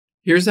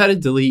Here's how to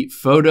delete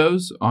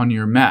photos on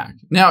your Mac.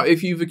 Now,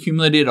 if you've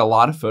accumulated a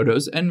lot of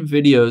photos and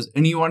videos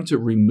and you want to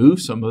remove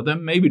some of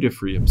them, maybe to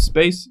free up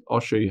space, I'll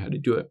show you how to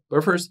do it.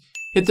 But first,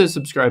 hit the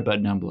subscribe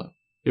button down below.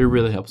 It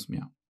really helps me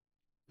out.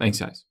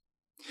 Thanks, guys.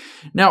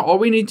 Now, all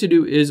we need to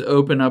do is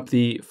open up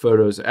the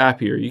Photos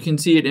app here. You can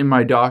see it in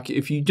my dock.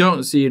 If you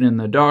don't see it in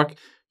the dock,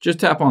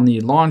 just tap on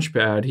the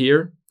Launchpad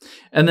here,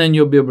 and then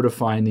you'll be able to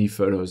find the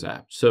Photos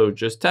app. So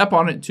just tap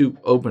on it to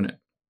open it.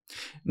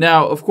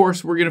 Now, of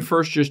course, we're going to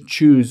first just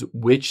choose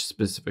which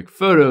specific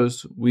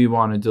photos we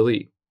want to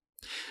delete.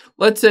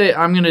 Let's say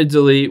I'm going to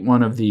delete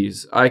one of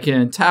these. I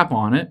can tap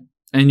on it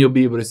and you'll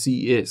be able to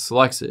see it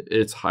selects it.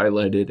 It's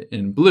highlighted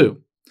in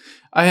blue.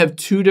 I have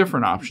two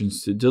different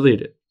options to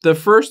delete it. The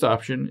first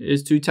option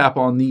is to tap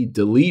on the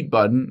delete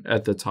button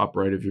at the top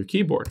right of your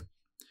keyboard.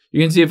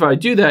 You can see if I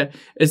do that,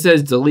 it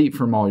says delete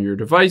from all your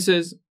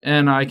devices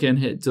and I can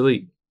hit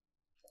delete.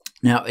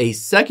 Now, a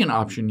second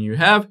option you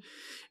have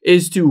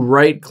is to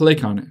right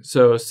click on it.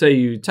 So say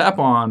you tap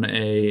on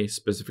a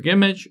specific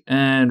image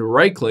and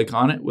right click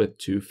on it with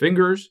two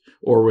fingers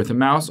or with a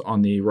mouse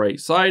on the right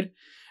side.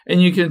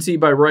 And you can see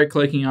by right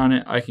clicking on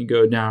it, I can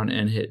go down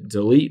and hit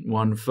delete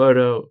one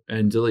photo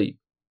and delete.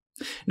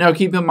 Now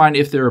keep in mind,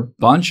 if there are a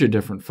bunch of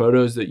different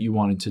photos that you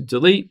wanted to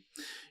delete,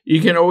 you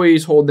can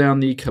always hold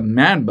down the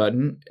command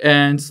button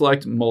and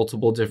select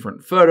multiple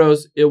different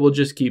photos. It will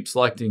just keep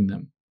selecting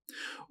them.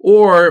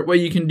 Or what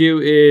you can do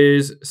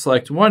is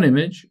select one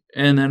image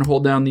and then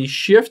hold down the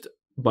shift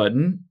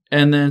button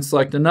and then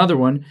select another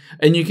one.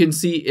 And you can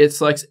see it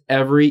selects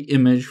every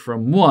image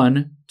from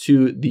one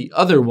to the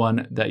other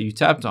one that you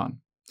tapped on.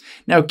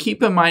 Now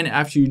keep in mind,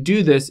 after you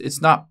do this,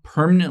 it's not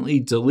permanently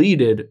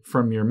deleted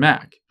from your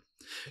Mac.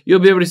 You'll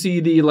be able to see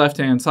the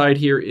left-hand side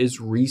here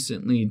is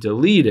recently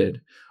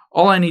deleted.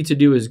 All I need to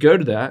do is go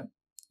to that.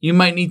 You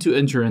might need to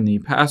enter in the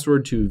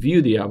password to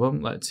view the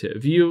album. Let's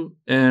hit view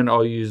and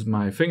I'll use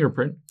my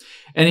fingerprint.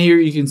 And here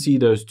you can see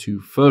those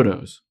two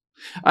photos.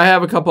 I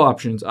have a couple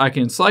options. I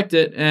can select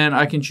it and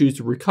I can choose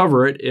to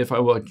recover it if I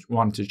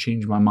want to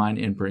change my mind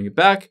and bring it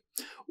back.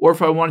 Or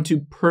if I wanted to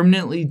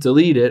permanently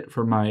delete it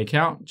from my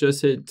account,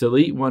 just hit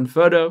delete one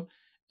photo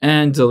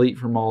and delete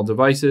from all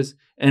devices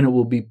and it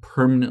will be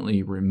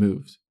permanently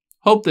removed.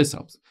 Hope this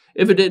helps.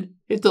 If it did,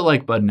 hit the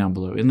like button down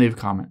below and leave a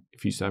comment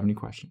if you still have any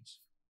questions.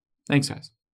 Thanks, guys.